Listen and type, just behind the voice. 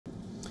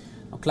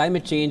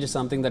Climate change is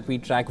something that we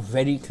track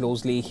very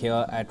closely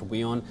here at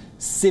WION.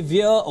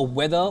 Severe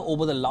weather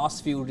over the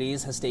last few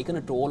days has taken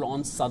a toll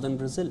on southern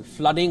Brazil,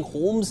 flooding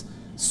homes,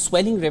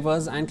 swelling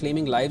rivers and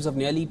claiming lives of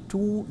nearly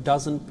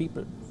 24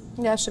 people.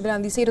 Yeah,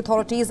 Shibiran, the state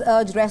authorities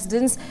urged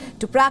residents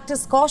to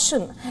practice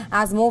caution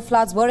as more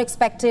floods were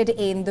expected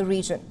in the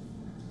region.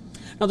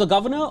 Now, the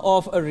governor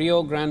of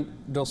Rio Grande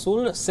do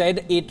Sul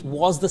said it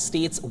was the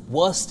state's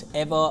worst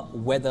ever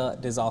weather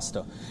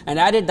disaster and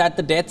added that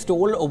the death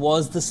toll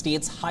was the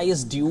state's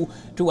highest due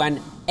to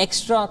an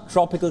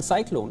extratropical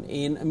cyclone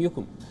in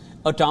Mucum,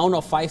 a town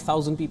of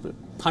 5,000 people.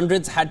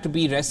 Hundreds had to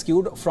be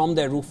rescued from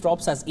their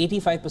rooftops as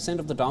 85%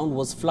 of the town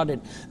was flooded.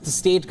 The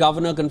state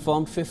governor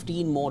confirmed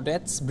 15 more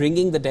deaths,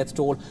 bringing the death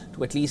toll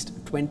to at least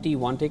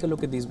 21. Take a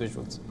look at these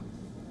visuals.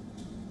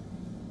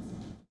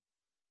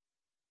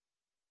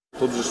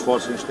 Todos os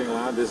esforços que a gente tem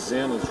lá,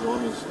 dezenas de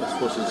homens das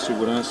forças de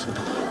segurança,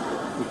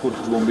 do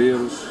Corpo de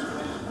Bombeiros,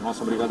 a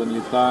nossa Brigada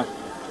Militar,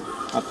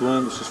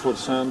 atuando, se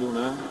esforçando,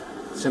 né?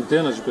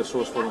 Centenas de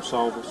pessoas foram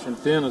salvas,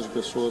 centenas de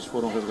pessoas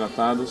foram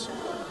resgatadas,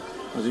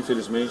 mas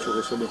infelizmente eu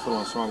recebo a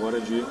informação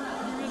agora de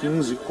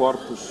 15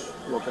 corpos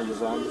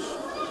localizados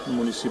no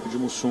município de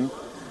Mussum.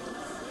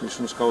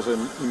 Isso nos causa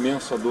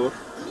imensa dor,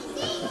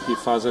 o que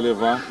faz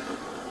elevar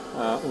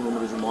o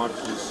número de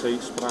mortes de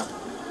 6 para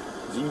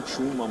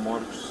 21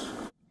 mortes.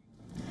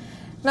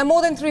 Now,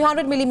 more than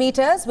 300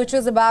 millimeters, which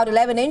is about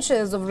 11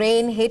 inches of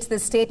rain, hit the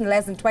state in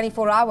less than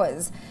 24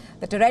 hours.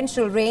 The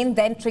torrential rain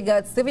then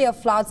triggered severe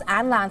floods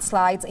and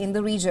landslides in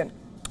the region.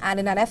 And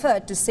in an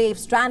effort to save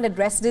stranded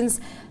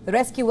residents, the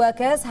rescue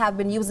workers have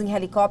been using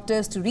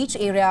helicopters to reach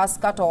areas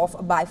cut off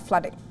by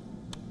flooding.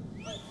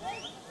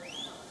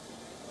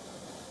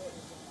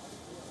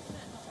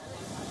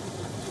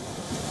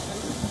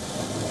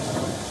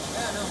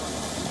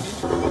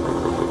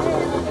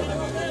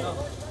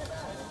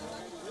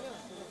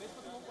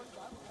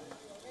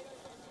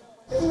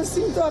 Eu me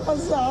sinto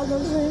arrasada,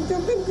 gente.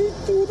 Eu perdi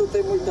tudo.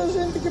 Tem muita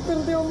gente que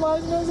perdeu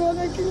mais, mas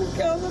olha, aqui em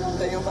casa não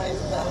tenho mais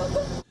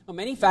nada.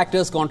 Many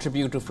factors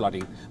contribute to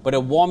flooding, but a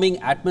warming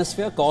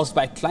atmosphere caused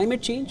by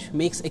climate change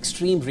makes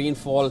extreme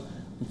rainfall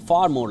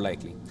far more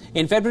likely.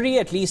 In February,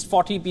 at least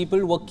 40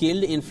 people were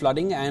killed in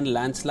flooding and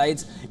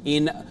landslides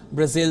in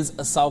Brazil's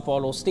Sao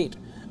Paulo state.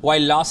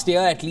 While last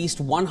year, at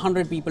least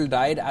 100 people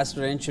died as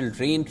torrential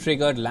rain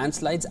triggered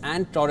landslides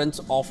and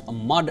torrents of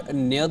mud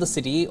near the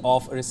city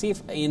of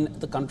Recife in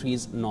the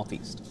country's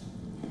northeast.